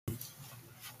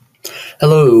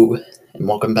Hello, and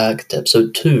welcome back to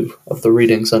episode 2 of the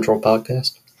Reading Central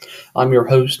podcast. I'm your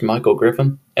host, Michael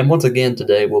Griffin, and once again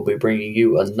today we'll be bringing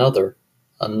you another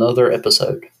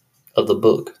episode of the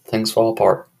book Things Fall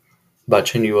Apart by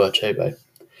Chinua Achebe.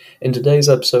 In today's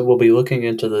episode, we'll be looking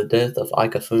into the death of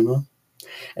Ikefumans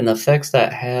and the effects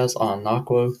that has on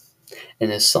Nowyle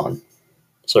and his son.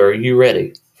 So are you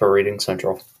ready for Reading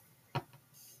Central?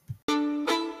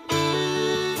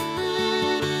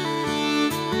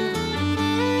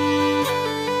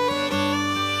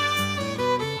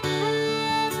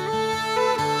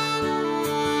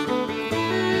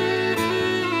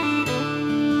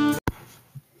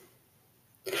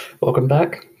 Welcome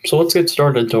back. So let's get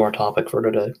started to our topic for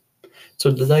today.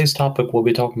 So today's topic we'll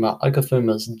be talking about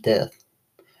Ikefumans' death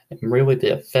and really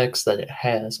the effects that it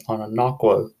has on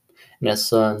Okonkwo and his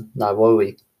son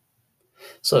Nowyle.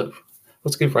 So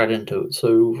let's get right into it.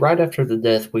 So right after the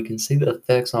death, we can see the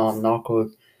effects on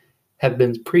Okonkwo have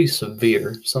been pretty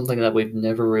severe, something that we've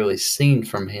never really seen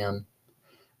from him.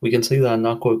 We can see that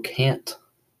Okonkwo can't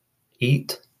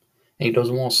eat and he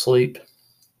doesn't want to sleep.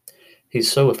 He's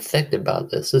so affected by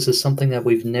this. This is something that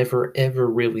we've never ever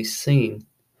really seen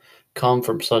come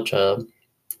from such a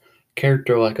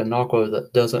character like Okonkwo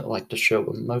that doesn't like to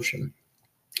show emotion.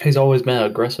 He's always been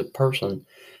an aggressive person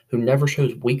who never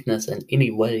shows weakness in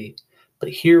any way, but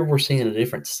here we're seeing a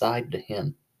different side to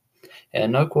him.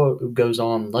 And Okonkwo goes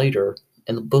on later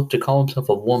in the book to call himself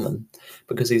a woman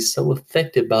because he's so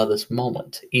affected by this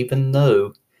moment, even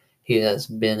though he has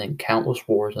been in countless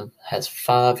wars and has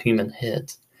 5 human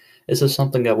heads. This is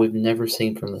something that we've never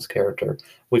seen from this character.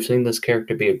 We've seen this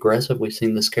character be aggressive. We've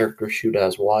seen this character shoot at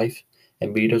his wife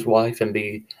and beat his wife and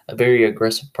be a very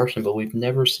aggressive person, but we've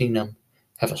never seen him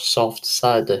have a soft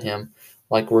side to him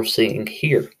like we're seeing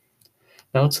here.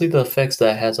 Now let's see the effects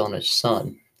that it has on his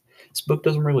son. This book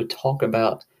doesn't really talk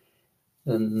about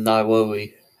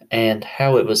Nowyle and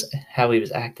how he was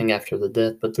acting after the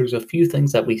death, but there's a few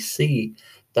things that we see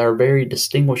that are very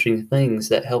distinguishing things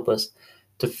that help us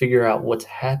to figure out what's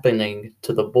happening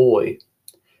to the boy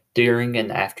during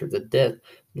and after the death.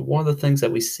 One of the things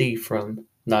that we see from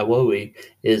Nowyle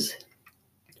is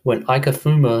when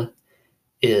Ikefumans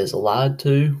is lied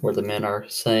to, where the men are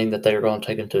saying that they are going to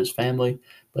take him to his family,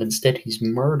 but instead he's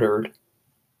murdered.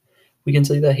 We can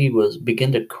see that he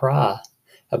begin to cry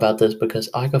about this because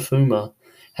Ikefumans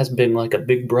has been like a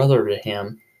big brother to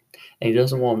him, and he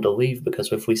doesn't want him to leave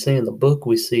because if we see in the book,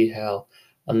 we see how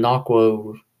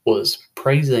Okonkwo was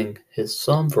praising his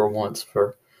son for once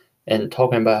and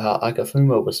talking about how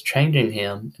Ikefumans was changing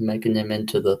him and making him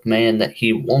into the man that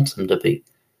he wants him to be,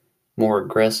 more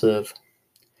aggressive,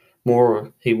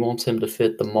 he wants him to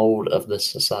fit the mold of this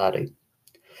society.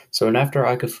 So, and after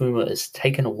Ikefumans is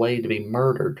taken away to be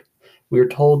murdered, we are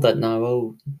told that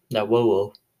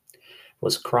Nowyle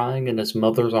was crying in his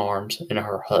mother's arms in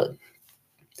her hut.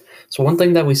 So one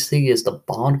thing that we see is the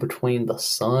bond between the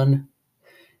son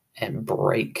and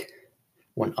break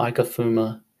when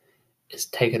Ikefumans is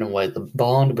taken away. The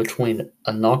bond between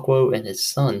Okonkwo and his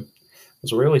son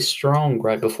was really strong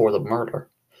right before the murder.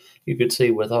 You could see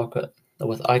with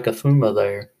Ikefumans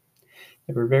there,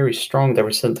 they were very strong. They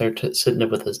were sitting there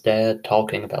with his dad,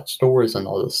 talking about stories and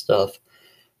all this stuff.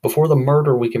 Before the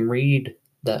murder, we can read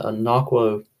that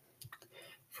Okonkwo,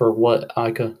 for what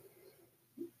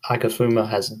Ikefumans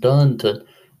has done to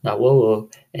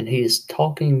Nowyle, and he is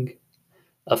talking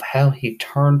of how he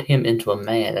turned him into a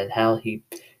man and how he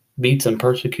beats and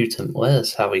persecutes him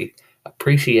less, how he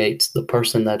appreciates the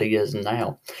person that he is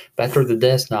now. But after the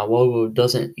death, Nowyle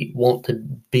doesn't want to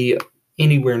be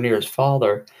anywhere near his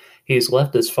father. He's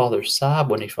left his father's side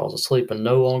when he falls asleep and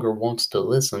no longer wants to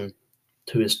listen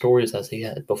to his stories as he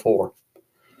had before.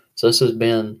 So this has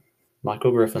been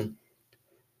Michael Griffin,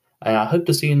 and I hope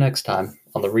to see you next time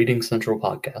on the Reading Central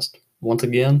podcast. Once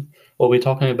again, we'll be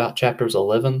talking about chapters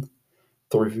 11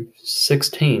 through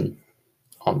 16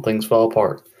 on Things Fall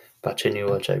Apart by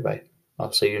Chinua Achebe.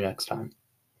 I'll see you next time.